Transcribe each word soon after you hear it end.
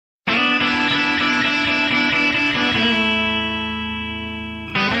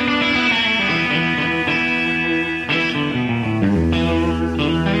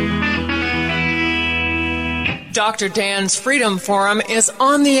Dr. Dan's Freedom Forum is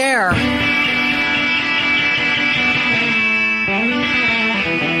on the air.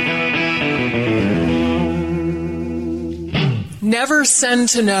 Never send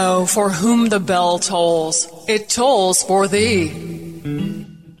to know for whom the bell tolls. It tolls for thee.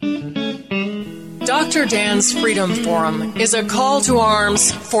 Dr. Dan's Freedom Forum is a call to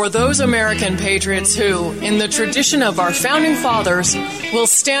arms for those American patriots who, in the tradition of our founding fathers, will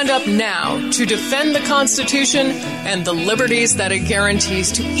stand up now to defend the Constitution and the liberties that it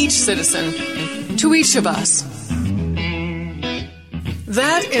guarantees to each citizen, to each of us.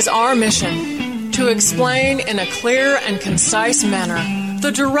 That is our mission, to explain in a clear and concise manner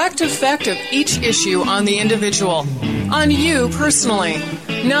the direct effect of each issue on the individual, on you personally,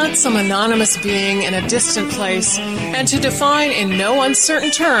 not some anonymous being in a distant place, and to define in no uncertain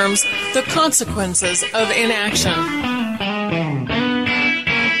terms the consequences of inaction.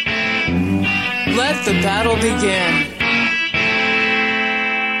 Let the battle begin.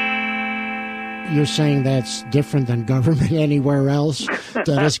 You're saying that's different than government anywhere else,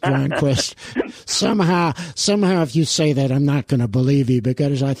 Dennis Gronquist. Somehow, if you say that, I'm not going to believe you,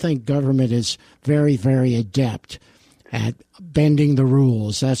 because I think government is very, very adept at bending the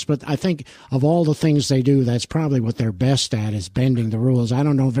rules. That's what I think of all the things they do. That's probably what they're best at, is bending the rules. I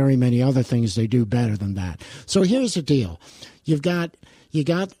don't know very many other things they do better than that. So here's the deal: you got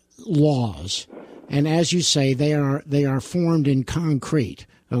laws, and as you say, they are formed in concrete.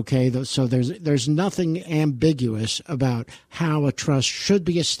 Okay, so there's nothing ambiguous about how a trust should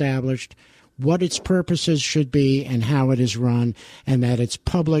be established, what its purposes should be, and how it is run, and that it's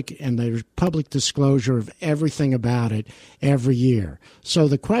public, and there's public disclosure of everything about it every year. So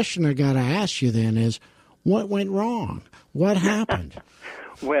the question I got to ask you then is, what went wrong? What happened?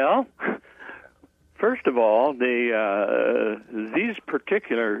 Well, first of all, these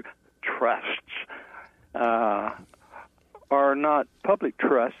particular trusts are not public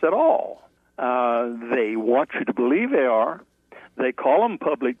trusts at all. They want you to believe they are. They call them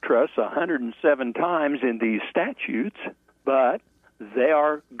public trusts 107 times in these statutes, but they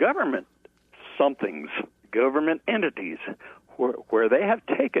are government somethings, government entities, where they have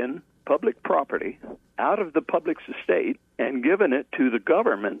taken public property out of the public's estate and given it to the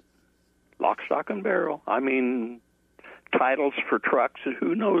government, lock, stock, and barrel. I mean, titles for trucks,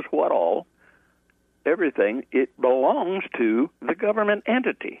 who knows what all. Everything, it belongs to the government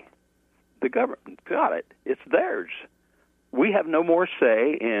entity. The government got it. It's theirs. We have no more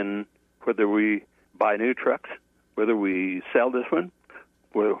say in whether we buy new trucks, whether we sell this one,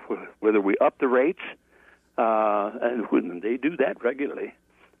 whether we up the rates, and when they do that regularly.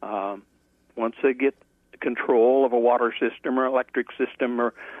 Once they get control of a water system or electric system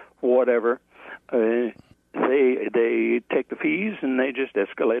or whatever, They take the fees and they just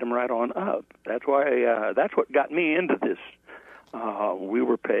escalate them right on up. That's why that's what got me into this. We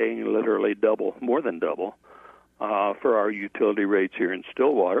were paying literally double, more than double, for our utility rates here in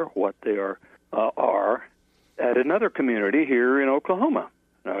Stillwater, what they are at another community here in Oklahoma.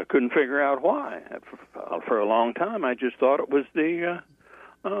 I couldn't figure out why. For a long time, I just thought it was the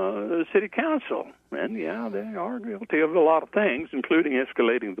city council, and yeah, they are guilty of a lot of things, including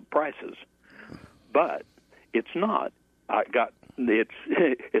escalating the prices. But it's not.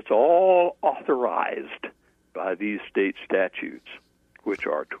 It's all authorized by these state statutes, which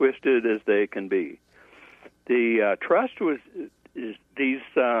are twisted as they can be. The trust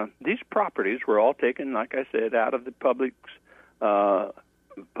these properties were all taken, like I said, out of the public's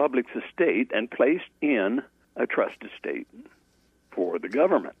estate and placed in a trust estate for the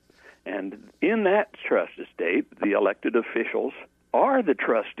government. And in that trust estate, the elected officials are the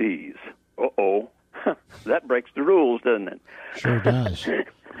trustees. Uh-oh. That breaks the rules, doesn't it? Sure does.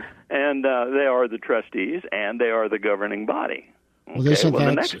 And they are the trustees, and they are the governing body. Well,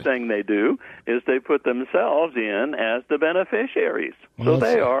 the next thing they do is they put themselves in as the beneficiaries. So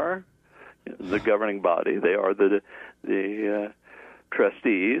they are the governing body, they are the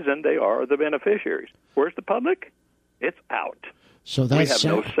trustees, and they are the beneficiaries. Where's the public? It's out. So we have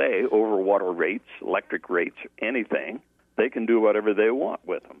no say over water rates, electric rates, anything. They can do whatever they want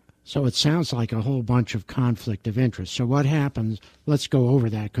with them. So it sounds like a whole bunch of conflict of interest. So what happens? Let's go over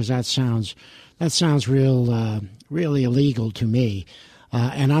that, because that sounds really illegal to me.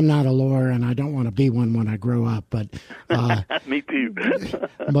 And I'm not a lawyer, and I don't want to be one when I grow up. But me too.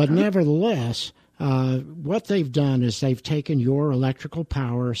 But nevertheless, what they've done is they've taken your electrical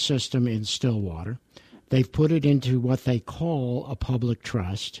power system in Stillwater. They've put it into what they call a public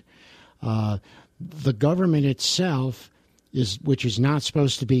trust. The government itself which is not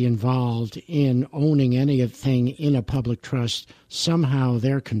supposed to be involved in owning anything in a public trust, somehow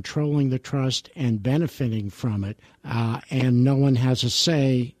they're controlling the trust and benefiting from it, and no one has a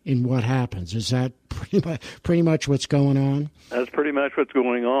say in what happens. Is that pretty much what's going on? That's pretty much what's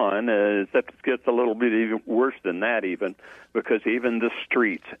going on, except it gets a little bit even worse than that even, because even the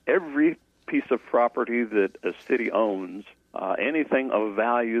streets, every piece of property that a city owns, anything of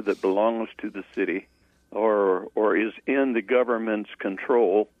value that belongs to the city, or is in the government's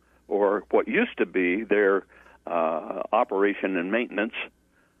control, or what used to be their operation and maintenance,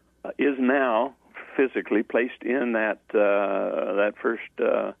 is now physically placed in that first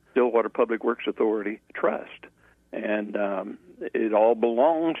Stillwater Public Works Authority trust, and it all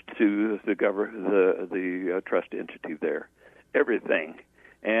belongs to the trust entity there, everything.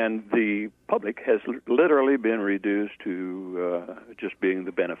 And the public has literally been reduced to just being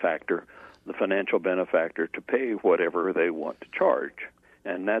the benefactor, the financial benefactor, to pay whatever they want to charge.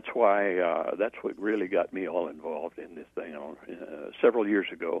 And that's why that's what really got me all involved in this thing several years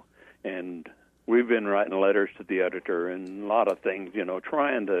ago. And we've been writing letters to the editor and a lot of things,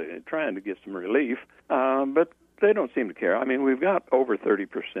 trying to get some relief. But they don't seem to care. I mean, we've got over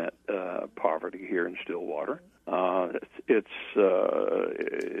 30% poverty here in Stillwater. It's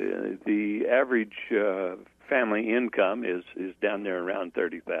the average family income is down there around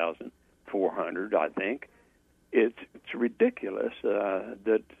 $30,400, I think. It's ridiculous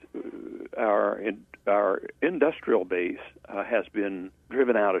that our industrial base has been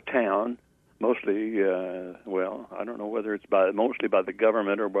driven out of town. Mostly, I don't know whether it's mostly by the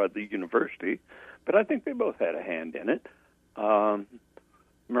government or by the university, but I think they both had a hand in it.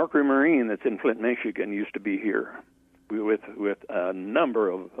 Mercury Marine, that's in Flint, Michigan, used to be here with a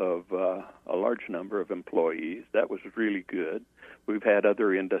large number of employees. That was really good. We've had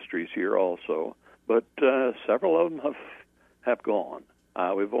other industries here also, but several of them have gone.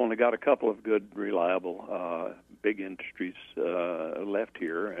 We've only got a couple of good, reliable, big industries left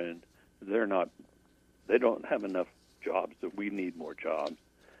here, and they don't have enough jobs. That we need more jobs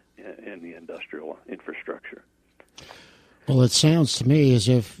in the industrial infrastructure. Well, it sounds to me as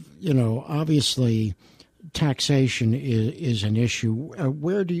if, obviously taxation is an issue.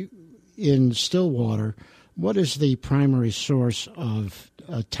 In Stillwater, what is the primary source of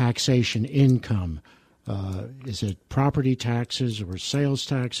taxation income? Is it property taxes or sales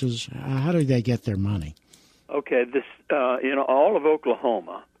taxes? How do they get their money? Okay, in all of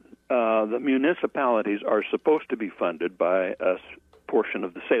Oklahoma, the municipalities are supposed to be funded by a portion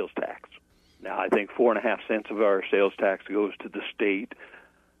of the sales tax. Now, I think 4.5 cents of our sales tax goes to the state,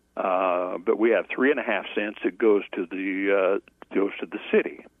 but we have 3.5 cents that goes to the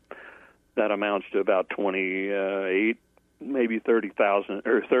city. That amounts to about 28, maybe 30,000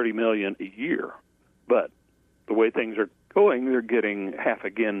 or 30 million a year. But the way things are going, they're getting half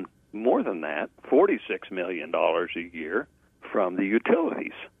again more than that, $46 million a year from the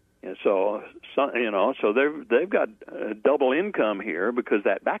utilities. And so they've got double income here because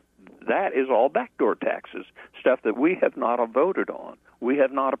that is all backdoor taxes, stuff that we have not voted on, we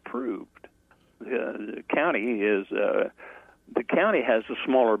have not approved. The county has a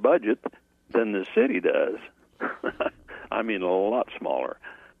smaller budget than the city does. I mean, a lot smaller.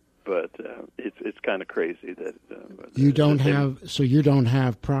 But it's kind of crazy that you don't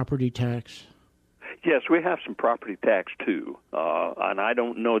have property tax. Yes, we have some property tax too, and I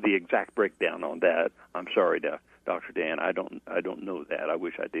don't know the exact breakdown on that. I'm sorry, Dr. Dan, I don't know that. I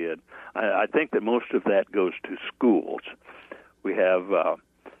wish I did. I think that most of that goes to schools. We have the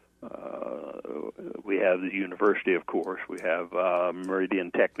university, of course. We have Meridian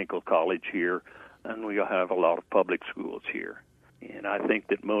Technical College here, and we have a lot of public schools here. And I think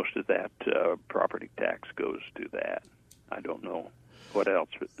that most of that property tax goes to that. I don't know what else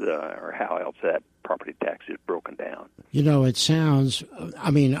or how else that property tax is broken down. It sounds,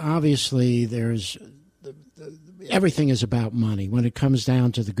 obviously there's, everything is about money. When it comes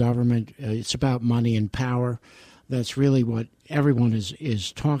down to the government, it's about money and power. That's really what everyone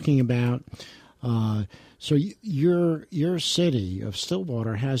is talking about. So your city of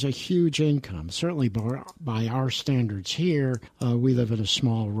Stillwater has a huge income. Certainly by our standards here, we live in a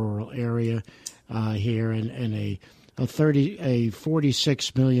small rural area here, and a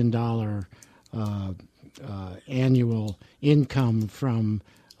 $46 million annual income from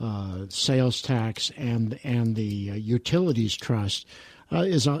sales tax and the utilities trust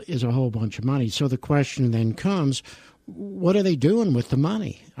is a whole bunch of money. So the question then comes, what are they doing with the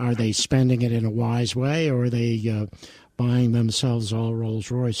money? Are they spending it in a wise way, or are they buying themselves all Rolls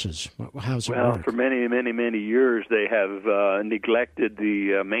Royces? How's it work? Well, for many, many, many years, they have neglected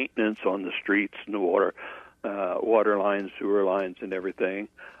the maintenance on the streets and the water. water lines, sewer lines, and everything.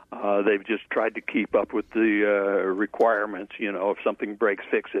 They've just tried to keep up with the requirements. If something breaks,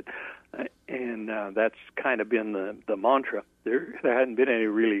 fix it. And that's kind of been the mantra. There hadn't been any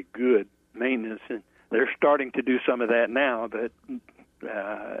really good maintenance, and they're starting to do some of that now, but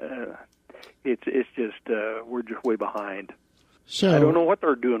it's just we're just way behind. So I don't know what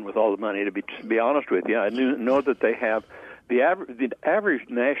they're doing with all the money. To be honest with you, I know that they have the average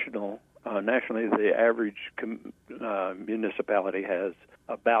nationally, the average municipality has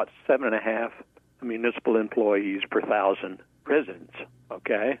about 7.5 municipal employees per 1,000 residents.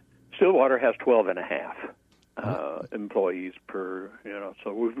 Okay, Stillwater has 12.5 employees per.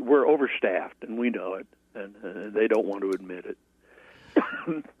 So we're overstaffed, and we know it, and they don't want to admit it.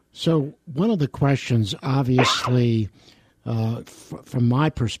 So one of the questions, obviously, from my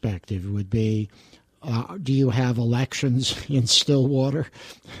perspective, would be, do you have elections in Stillwater?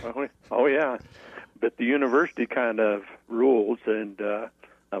 Oh, yeah. But the university kind of rules, and a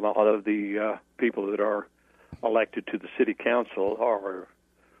lot of the people that are elected to the city council are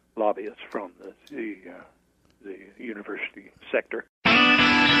lobbyists from the university sector.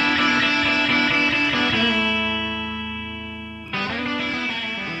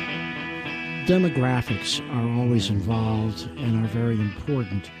 Demographics are always involved and are very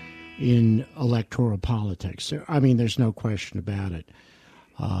important in electoral politics. I mean, there's no question about it.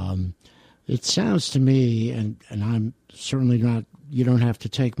 It sounds to me, and I'm certainly not, you don't have to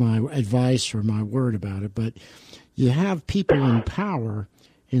take my advice or my word about it, but you have people in power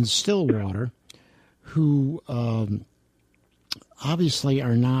in Stillwater who obviously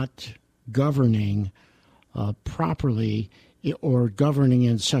are not governing properly or governing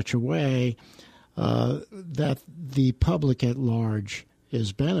in such a way that the public at large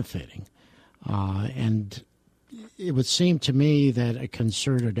is benefiting. And it would seem to me that a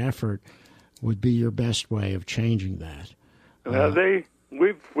concerted effort would be your best way of changing that.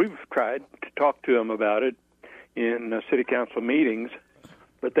 We've tried to talk to them about it in city council meetings,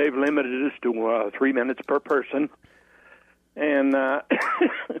 but they've limited us to 3 minutes per person, and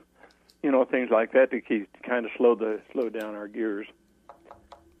things like that to kind of slow down our gears.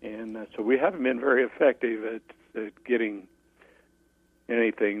 And so we haven't been very effective at getting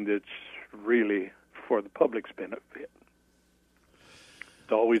anything that's really for the public's benefit.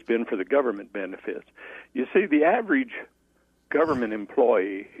 It's always been for the government benefits. You see, the average government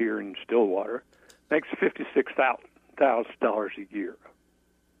employee here in Stillwater makes $56,000 a year.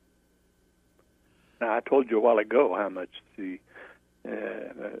 Now, I told you a while ago how much the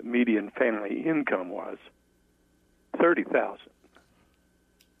median family income was, $30,000.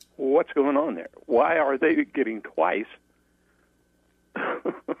 What's going on there? Why are they getting twice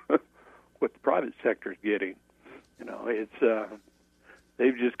what the private sector is getting? It's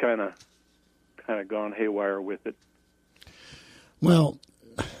they've just kind of gone haywire with it. Well,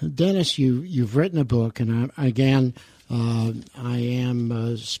 Dennis, you've written a book, and I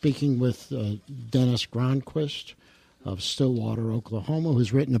am speaking with Dennis Gronquist of Stillwater, Oklahoma,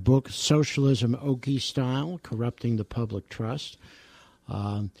 who's written a book, Socialism Okie Style, Corrupting the Public Trust.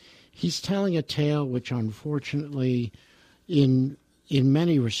 He's telling a tale which, unfortunately, in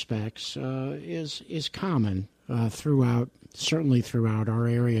many respects, is common certainly throughout our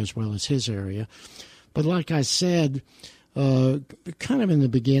area as well as his area. But like I said, kind of in the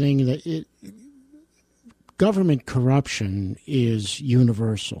beginning, that government corruption is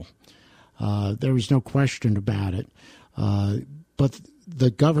universal. There is no question about it. But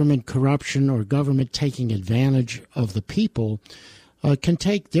the government corruption or government taking advantage of the people can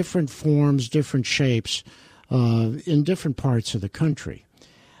take different forms, different shapes in different parts of the country.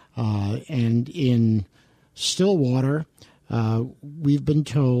 And in Stillwater, we've been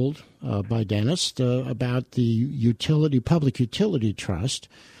told by Dennis about the Public Utility Trust.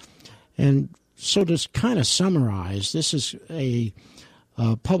 And so to kind of summarize, this is a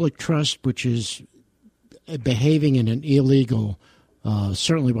public trust which is behaving in an illegal,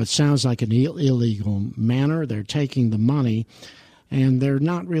 certainly what sounds like an illegal manner. They're taking the money, and they're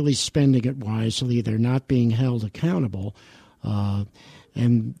not really spending it wisely. They're not being held accountable,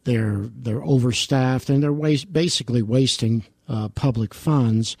 and they're overstaffed, and they're basically wasting public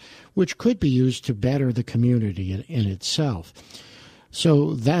funds, which could be used to better the community in itself.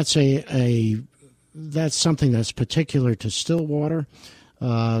 So that's that's something that's particular to Stillwater,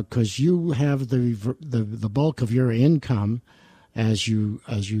 because you have the bulk of your income, as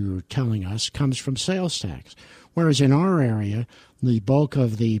you're telling us, comes from sales tax, whereas in our area, the bulk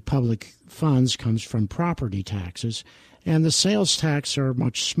of the public funds comes from property taxes, and the sales tax are a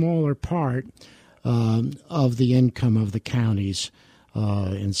much smaller part of the income of the counties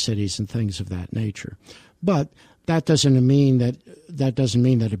in cities and things of that nature. But that doesn't mean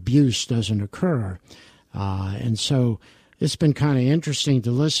that abuse doesn't occur. And so it's been kind of interesting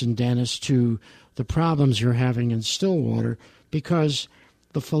to listen, Dennis, to the problems you're having in Stillwater, because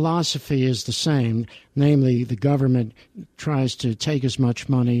the philosophy is the same, namely the government tries to take as much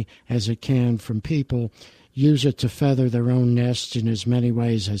money as it can from people, use it to feather their own nest in as many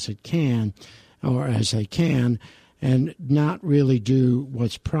ways as it can, or as they can, and not really do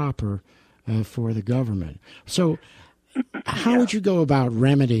what's proper for the government. So how would you go about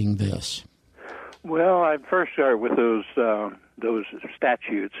remedying this? Well, I'd first start with those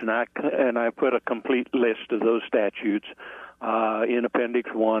statutes, and I put a complete list of those statutes in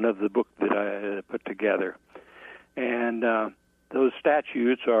Appendix 1 of the book that I put together. And those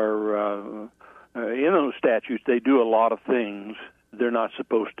statutes are, in those statutes, they do a lot of things they're not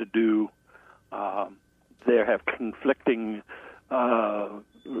supposed to do. They have conflicting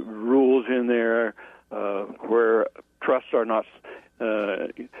rules in there where trusts are not...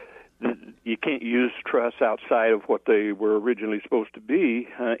 you can't use trusts outside of what they were originally supposed to be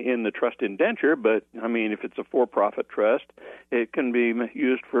in the trust indenture, but, I mean, if it's a for-profit trust, it can be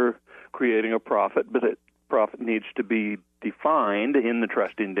used for creating a profit, but that profit needs to be defined in the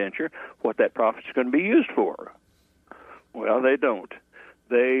trust indenture what that profit is going to be used for. Well, they don't.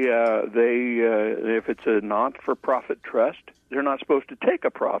 If it's a not-for-profit trust, they're not supposed to take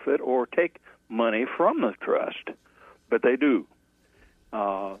a profit or take money from the trust, but they do.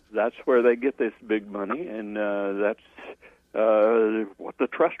 That's where they get this big money, and that's what the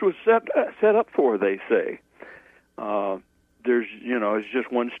trust was set up for, they say. It's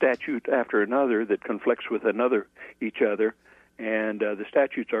just one statute after another that conflicts with each other, and the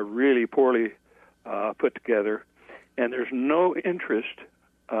statutes are really poorly put together, and there's no interest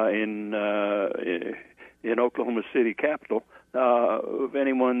in Oklahoma City Capitol of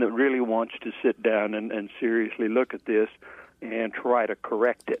anyone that really wants to sit down and seriously look at this and try to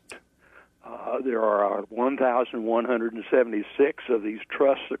correct it. There are 1,176 of these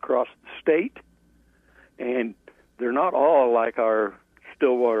trusts across the state, and they're not all like our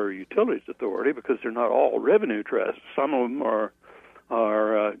Stillwater Utilities Authority, because they're not all revenue trusts. Some of them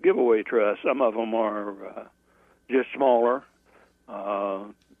are giveaway trusts. Some of them are just smaller.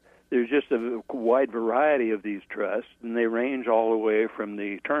 There's just a wide variety of these trusts, and they range all the way from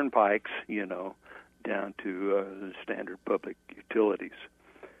the turnpikes, down to the standard public utilities.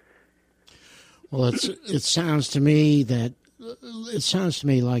 Well, it sounds to me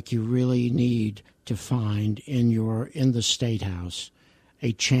like you really need to find in the State House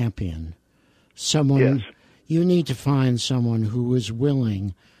a champion, someone. Yes. You need to find someone who is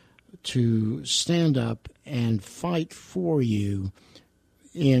willing to stand up and fight for you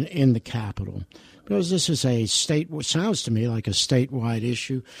in the Capitol, because this is sounds to me like a statewide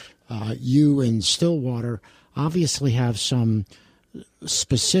issue. You in Stillwater obviously have some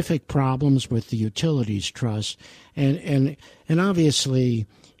specific problems with the Utilities Trust, and obviously,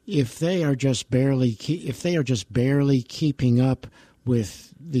 if they are just barely keeping up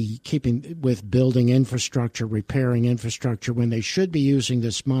with building infrastructure, repairing infrastructure, when they should be using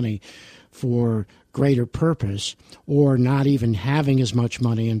this money for greater purpose, or not even having as much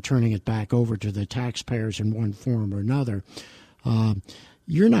money and turning it back over to the taxpayers in one form or another,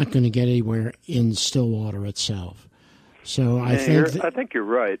 you're not going to get anywhere in Stillwater itself. So I think you're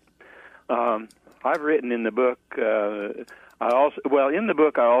right. I've written in the book. In the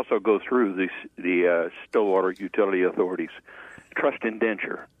book I also go through the Stillwater Utility Authority's trust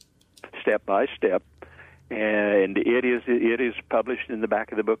indenture, step by step, and it is published in the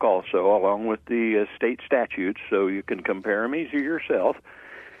back of the book also, along with the state statutes, so you can compare them easy yourself.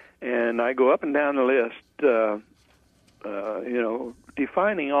 And I go up and down the list,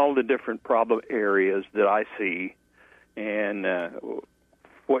 defining all the different problem areas that I see, and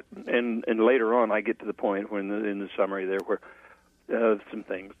later on I get to the point when in the summary there were some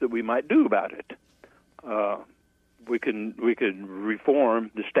things that we might do about it. We could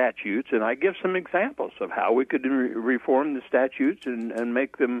reform the statutes, and I give some examples of how we could reform the statutes and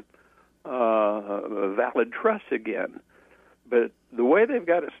make them valid trusts again. But the way they've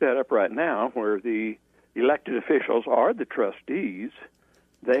got it set up right now, where the elected officials are the trustees,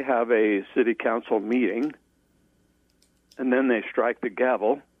 they have a city council meeting, and then they strike the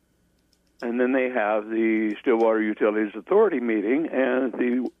gavel, and then they have the Stillwater Utilities Authority meeting and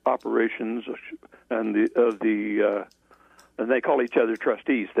the operations and and they call each other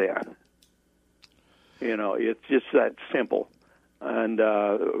trustees then. It's just that simple. And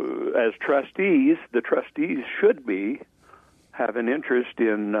as trustees, the trustees should have an interest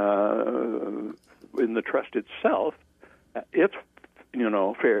in the trust itself, its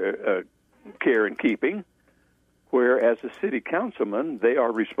fair care and keeping, whereas a city councilman, they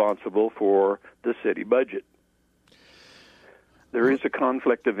are responsible for the city budget. There is a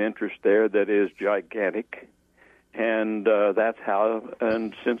conflict of interest there that is gigantic, and that's how,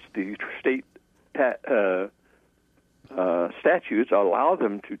 and since the state statutes allow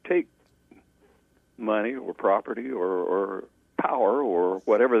them to take money or property or power or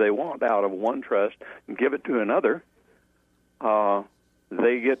whatever they want out of one trust and give it to another,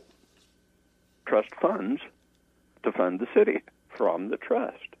 they get trust funds to fund the city from the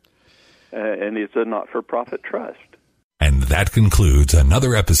trust. And it's a not-for-profit trust. And that concludes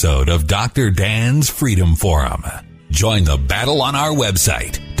another episode of Dr. Dan's Freedom Forum. Join the battle on our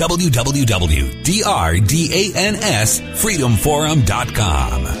website,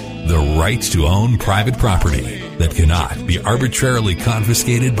 www.drdansfreedomforum.com. The right to own private property that cannot be arbitrarily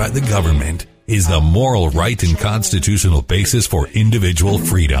confiscated by the government is the moral right and constitutional basis for individual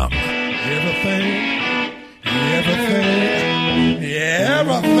freedom. Everything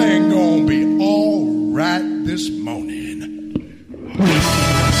gonna be all right this morning.